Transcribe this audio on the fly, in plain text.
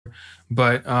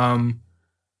but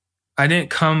I didn't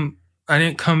come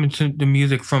into the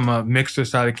music from a mixer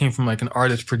side. It came from like an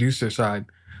artist producer side.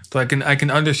 So I can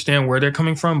understand where they're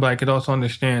coming from, but I could also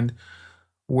understand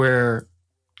where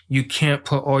you can't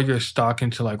put all your stock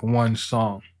into like one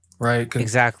song, right? 'Cause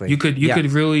Exactly. You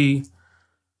could really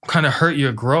kind of hurt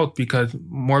your growth because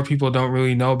more people don't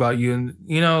really know about you.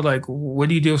 And like, what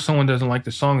do you do if someone doesn't like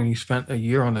the song and you spent a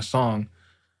year on the song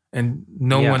and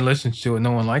no one listens to it,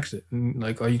 no one likes it? And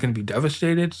like, are you going to be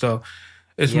devastated? So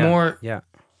it's more. Yeah.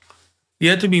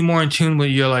 You have to be more in tune with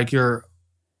your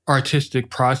artistic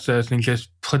process and just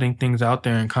putting things out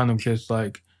there and kind of just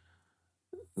like,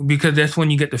 because that's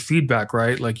when you get the feedback,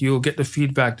 right? Like you'll get the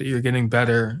feedback that you're getting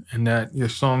better and that your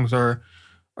songs are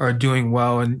doing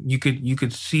well, and you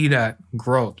could see that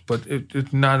growth. But if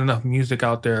there's not enough music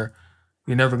out there,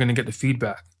 you're never going to get the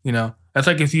feedback. That's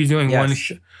like if you're doing one.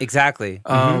 Exactly.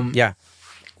 Yeah.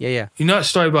 You know that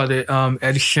story about it?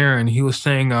 Ed Sheeran, he was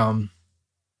saying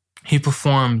he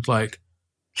performed like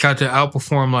tried to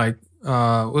outperform like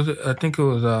was it? I think it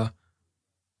was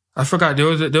I forgot. There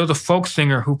was a folk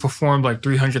singer who performed like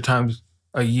 300 times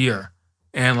a year,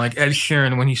 and like Ed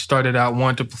Sheeran, when he started out,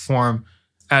 wanted to perform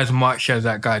as much as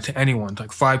that guy to anyone,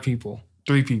 like 5 people,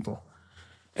 3 people.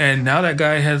 And now that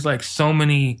guy has like so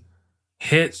many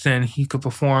hits and he could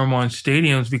perform on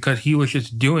stadiums because he was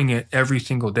just doing it every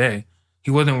single day.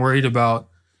 He wasn't worried about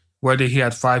whether he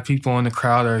had 5 people in the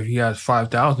crowd or if he had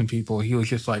 5,000 people. He was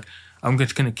just like, I'm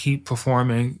just going to keep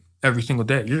performing every single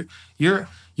day. You're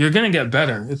going to get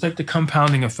better. It's like the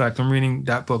compounding effect. I'm reading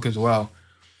that book as well.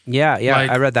 Yeah. Like,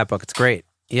 I read that book. It's great.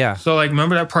 Yeah. So, like,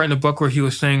 remember that part in the book where he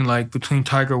was saying, like, between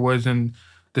Tiger Woods and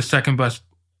the second best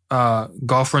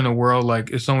golfer in the world, like,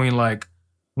 it's only, like,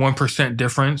 1%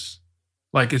 difference.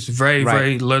 Like, it's very,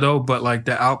 very little, but, like,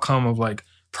 the outcome of, like,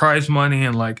 prize money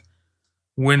and, like,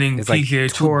 winning it's PGA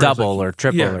like Tour. Double like, or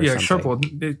triple or something. Triple.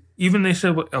 Even they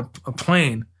said a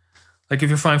plane, like, if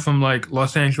you're flying from, like,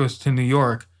 Los Angeles to New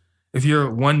York, if you're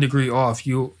 1 degree off,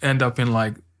 you end up in,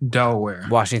 like, Delaware.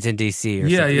 Washington, D.C. or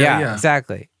something. Yeah.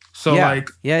 Exactly. So like,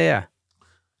 yeah.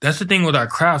 That's the thing with our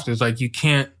craft is like you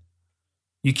can't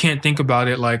think about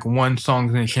it like one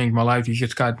song's gonna change my life. You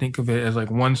just gotta think of it as like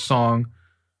one song,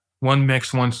 one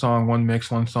mix, one song, one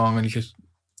mix, one song, and you just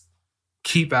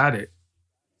keep at it.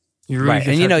 You really right,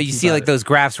 and you see like those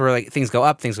graphs where like things go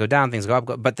up, things go down, things go up,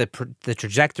 but the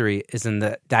trajectory is in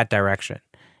that direction.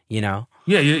 Yeah,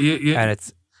 and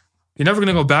it's you're never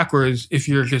gonna go backwards if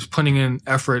you're just putting in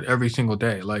effort every single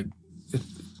day. Like.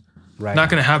 Right.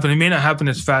 Not going to happen. It may not happen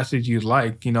as fast as you'd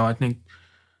like. I think,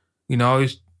 I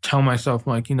always tell myself,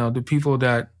 like, the people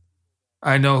that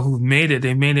I know who've made it,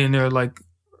 they made it in their, like,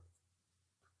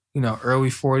 early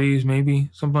 40s,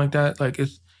 maybe, something like that. Like,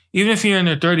 it's, even if you're in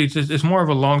their 30s, it's more of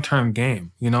a long-term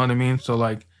game. You know what I mean? So,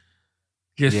 like,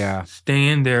 just stay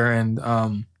in there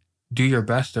and do your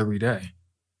best every day.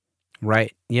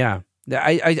 Right. Yeah.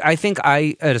 I think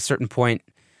at a certain point,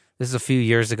 this is a few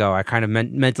years ago, I kind of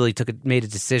mentally made a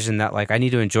decision that like I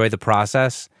need to enjoy the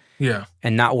process,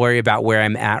 and not worry about where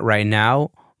I'm at right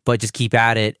now, but just keep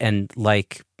at it and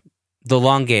like the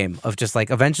long game of just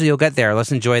like eventually you'll get there.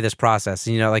 Let's enjoy this process.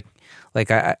 Like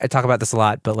I talk about this a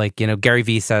lot, but like Gary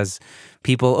Vee says,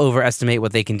 people overestimate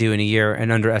what they can do in a year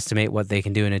and underestimate what they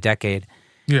can do in a decade.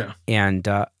 Yeah, and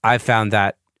I found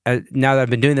that now that I've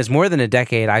been doing this more than a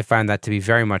decade, I find that to be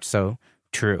very much so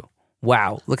true.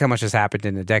 Wow, look how much has happened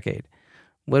in a decade.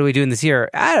 What are we doing this year?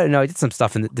 I don't know. I did some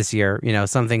stuff in this year.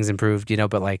 Some things improved,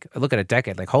 but like, look at a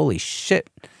decade. Like, holy shit.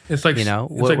 It's like,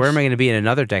 where am I going to be in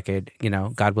another decade?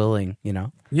 God willing,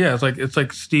 Yeah, it's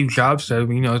like Steve Jobs said,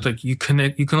 it's like you can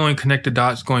only connect the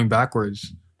dots going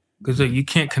backwards. Because like, you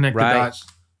can't connect the dots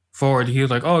forward. He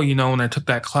was like, oh, when I took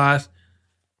that class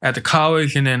at the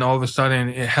college and then all of a sudden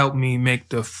it helped me make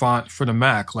the font for the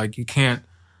Mac. Like, you can't.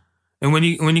 And when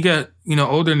you get,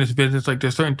 older in this business, like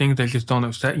there's certain things that just don't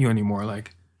upset you anymore.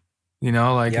 Like,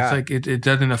 it's like it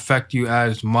doesn't affect you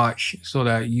as much so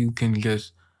that you can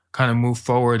just kind of move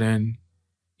forward and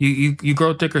you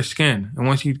grow thicker skin. And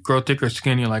once you grow thicker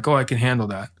skin, you're like, oh, I can handle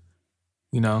that.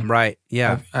 Right.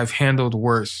 Yeah. I've handled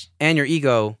worse. And your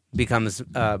ego becomes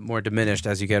more diminished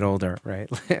as you get older, right?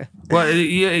 Well,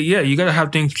 yeah. You got to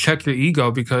have things check your ego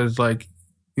because like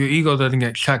your ego doesn't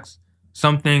get checked.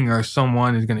 Something or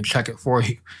someone is going to check it for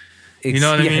you. You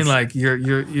know what I mean? Like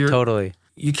you're totally.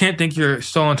 You can't think you're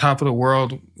so on top of the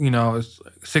world.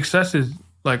 Success is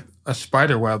like a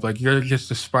spider web. Like you're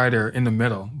just a spider in the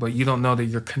middle, but you don't know that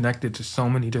you're connected to so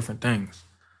many different things.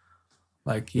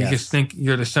 Like you just think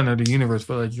you're the center of the universe,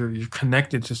 but like you're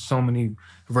connected to so many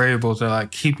variables that are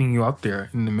like keeping you up there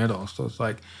in the middle. So it's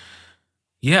like,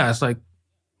 it's like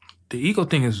the ego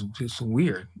thing is just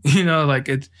weird. You know, like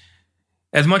it's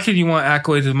as much as you want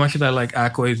accolades, as much as I like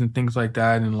accolades and things like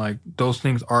that, and like those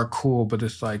things are cool, but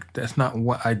it's like that's not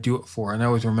what I do it for. And I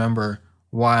always remember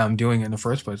why I'm doing it in the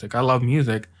first place. Like I love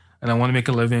music and I want to make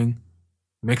a living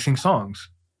mixing songs.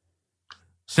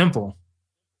 Simple.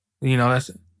 You know,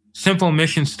 that's simple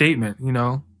mission statement, you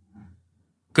know.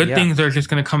 Good things are just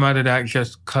gonna come out of that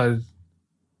just cause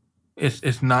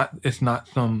it's not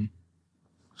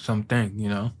something, you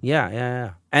know.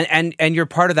 Yeah. And you're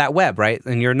part of that web, right?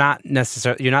 And you're not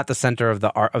the center of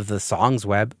the art of the song's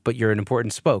web, but you're an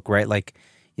important spoke, right? Like,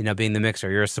 you know, being the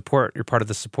mixer, you're part of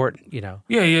the support, you know.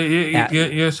 Yeah.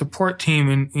 You're a support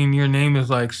team, and your name is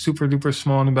like super duper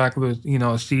small in the back of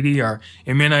a CD, or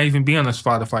it may not even be on the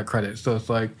Spotify credit. So it's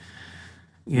like,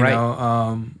 you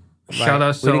know, shout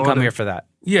out. We didn't come here for that.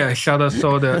 Yeah, shout out to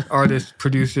all the artists,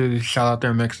 producers, shout out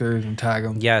their mixers and tag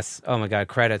them. Yes. Oh my God,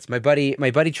 credits. My buddy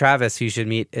Travis, who you should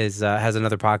meet, has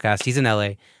another podcast. He's in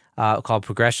LA called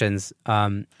Progressions.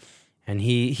 And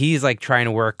he's like trying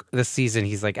to work this season.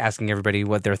 He's like asking everybody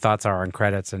what their thoughts are on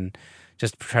credits and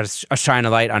just try to shine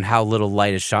a light on how little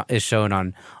light is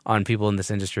shown on people in this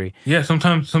industry. Yeah,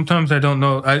 sometimes I don't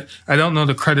know. I don't know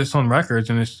the credits on records,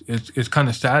 and it's kind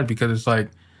of sad because it's like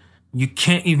you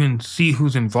can't even see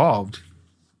who's involved.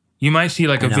 You might see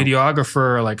like a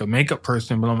videographer or like a makeup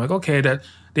person, but I'm like, okay, that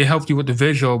they helped you with the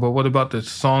visual, but what about the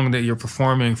song that you're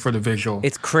performing for the visual?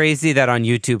 It's crazy that on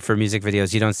YouTube for music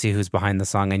videos, you don't see who's behind the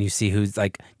song and you see who's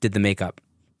like did the makeup.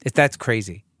 That's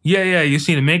crazy. Yeah. You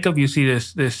see the makeup, you see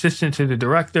the assistant to the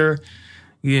director,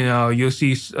 you know, you'll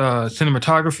see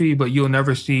cinematography, but you'll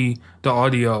never see the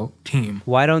audio team.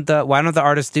 Why don't the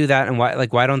artists do that, and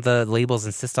why don't the labels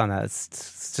insist on that?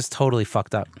 It's just totally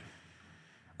fucked up.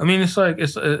 I mean, it's like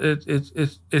it's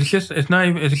just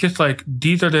like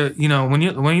these are the, you know, when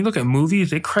you look at movies,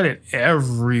 they credit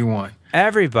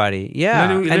everybody,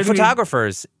 yeah, and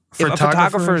photographers. If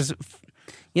photographers,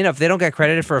 you know, if they don't get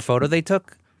credited for a photo they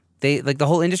took, they like the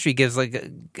whole industry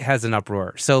has an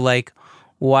uproar. So like,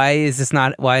 why is this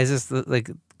like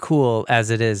cool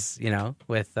as it is? You know,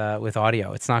 with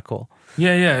audio, it's not cool.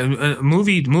 Yeah.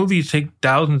 Movies take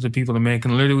thousands of people to make,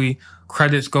 and literally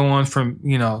credits go on for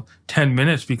 10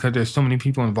 minutes because there's so many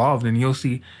people involved, and you'll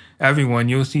see everyone.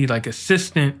 You'll see like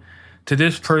assistant to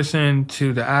this person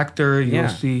to the actor. You'll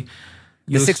see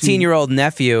the 16-year-old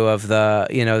nephew of the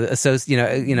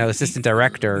assistant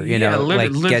director.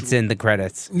 Gets in the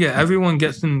credits. Yeah, everyone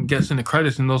gets in the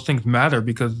credits, and those things matter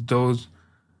because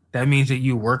that means that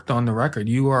you worked on the record.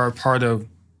 You are a part of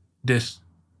this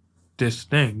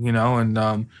thing, you know,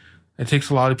 and it takes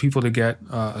a lot of people to get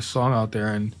a song out there,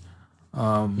 and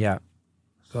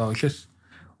so it's just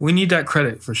we need that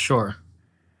credit for sure.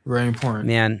 Very important.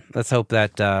 Man, let's hope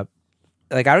that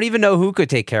I don't even know who could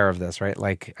take care of this, right?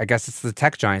 Like, I guess it's the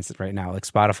tech giants right now, like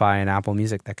Spotify and Apple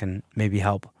Music, that can maybe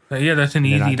help. Yeah, that's an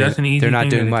easy. They're not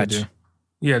doing much.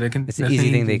 Yeah, they can. It's an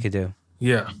easy thing they could do.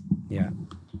 Yeah.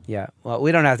 Well,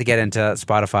 we don't have to get into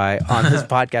Spotify on this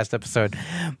podcast episode,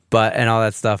 and all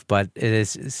that stuff. But it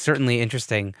is certainly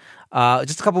interesting.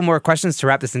 Just a couple more questions to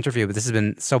wrap this interview. But this has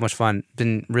been so much fun.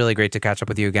 Been really great to catch up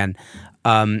with you again.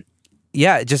 I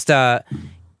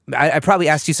probably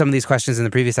asked you some of these questions in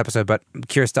the previous episode, but I'm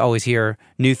curious to always hear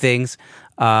new things.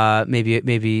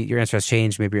 Maybe your answer has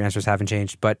changed. Maybe your answers haven't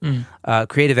changed. But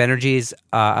creative energies,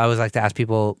 I always like to ask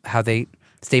people how they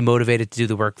stay motivated to do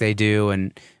the work they do,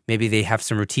 and maybe they have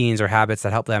some routines or habits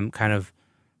that help them kind of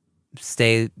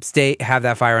have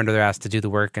that fire under their ass to do the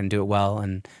work and do it well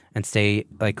and stay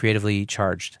like creatively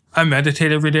charged. I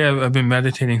meditate every day. I've been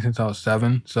meditating since I was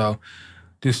 7. So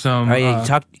do some.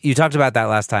 You talked about that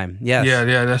last time. Yes.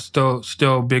 Yeah. That's still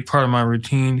a big part of my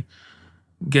routine.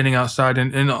 Getting outside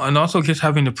and also just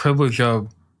having the privilege of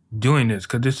doing this,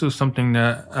 because this is something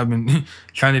that I've been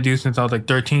trying to do since I was like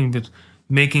 13. But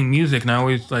making music, and I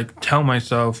always like tell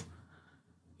myself,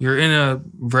 you're in a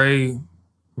very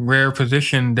rare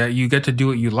position that you get to do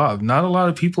what you love. Not a lot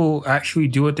of people actually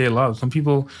do what they love. Some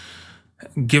people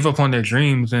give up on their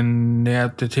dreams and they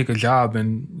have to take a job,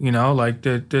 and like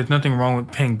there's nothing wrong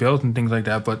with paying bills and things like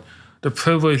that, but the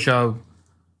privilege of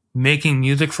making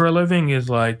music for a living is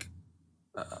like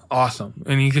awesome.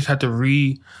 And you just have to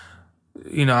I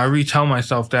retell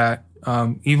myself that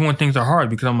even when things are hard,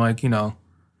 because I'm like, you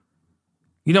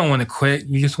don't want to quit.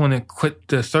 You just want to quit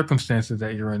the circumstances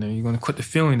that you're in, and you want to quit the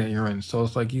feeling that you're in. So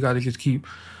it's like you got to just keep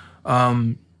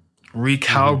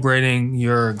recalibrating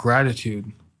your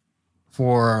gratitude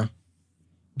for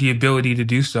the ability to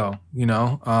do so,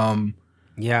 And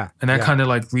that kind of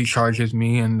like recharges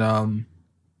me, and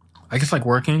I guess like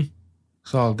working.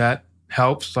 So that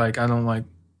helps. Like I don't like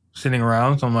sitting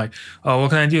around. So I'm like, oh, what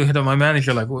can I do? Hit up my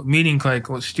manager, like what meeting, like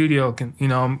what studio can,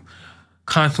 I'm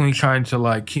constantly trying to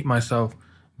like keep myself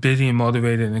busy and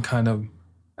motivated and kind of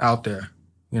out there,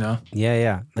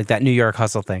 Yeah. Like that New York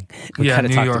hustle thing we kind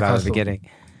of talked about at the beginning.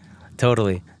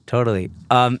 Totally.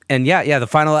 And the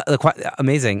final,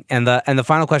 amazing. And the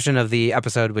final question of the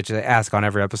episode, which I ask on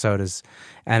every episode is,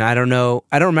 and I don't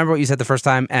remember what you said the first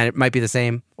time, and it might be the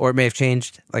same, or it may have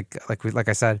changed, like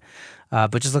I said.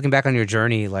 But just looking back on your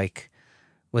journey, like,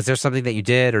 was there something that you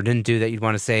did or didn't do that you'd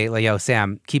want to say, like, yo,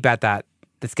 Sam, keep at that.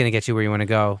 That's going to get you where you want to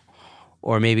go.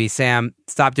 Or maybe, Sam,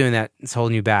 stop doing that. It's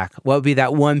holding you back. What would be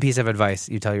that one piece of advice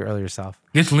you tell your earlier self?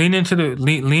 Just lean into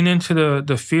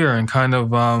the fear and kind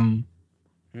of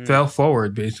fail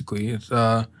forward. Basically, it's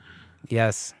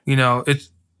yes.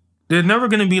 There's never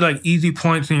going to be like easy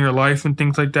points in your life and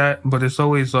things like that, but it's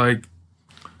always like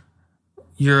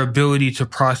your ability to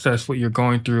process what you're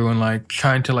going through and like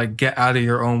trying to like get out of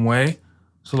your own way.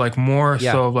 So like more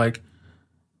so like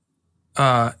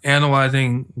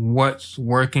analyzing what's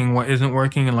working, what isn't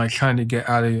working, and like trying to get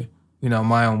out of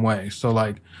my own way. So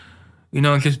like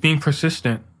just being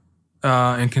persistent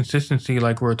and consistency,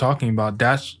 like we were talking about,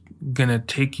 that's gonna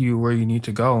take you where you need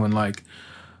to go. And like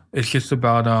it's just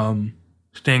about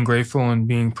staying grateful and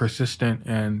being persistent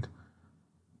and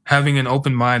having an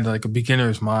open mind, like a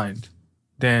beginner's mind.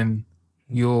 Then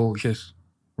you'll just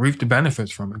reap the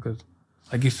benefits from it, because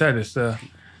like you said, it's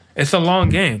a long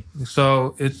game.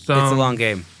 So it's a long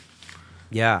game.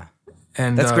 Yeah.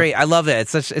 And that's great. I love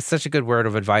it. It's such a good word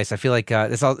of advice. I feel like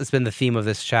it's been the theme of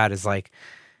this chat is like,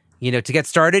 to get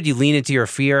started, you lean into your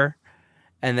fear,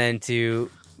 and then to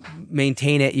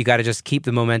maintain it, you got to just keep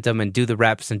the momentum and do the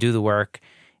reps and do the work.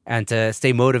 And to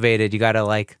stay motivated, you got to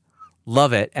like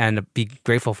love it and be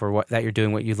grateful for that you're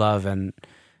doing what you love. And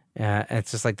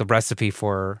it's just like the recipe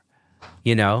for,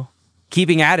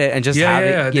 keeping at it and just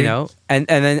having,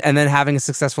 and then having a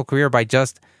successful career by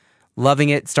just loving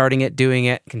it, starting it, doing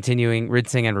it, continuing,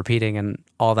 rinsing and repeating and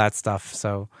all that stuff.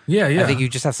 So I think you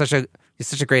just have such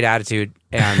a great attitude,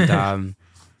 and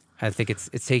I think it's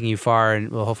taking you far, and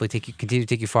will hopefully continue to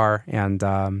take you far. And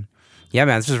man,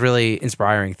 this was really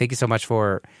inspiring. Thank you so much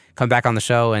for coming back on the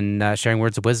show and sharing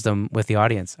words of wisdom with the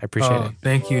audience. I appreciate it.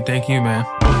 Thank you, man.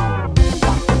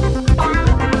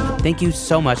 Thank you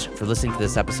so much for listening to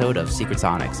this episode of Secret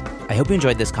Sonics. I hope you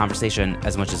enjoyed this conversation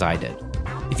as much as I did.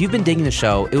 If you've been digging the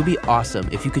show, it would be awesome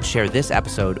if you could share this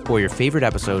episode or your favorite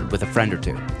episode with a friend or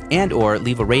two, and or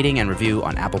leave a rating and review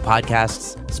on Apple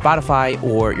Podcasts, Spotify,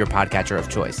 or your podcatcher of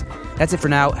choice. That's it for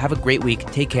now. Have a great week.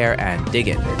 Take care and dig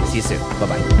in. See you soon.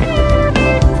 Bye-bye.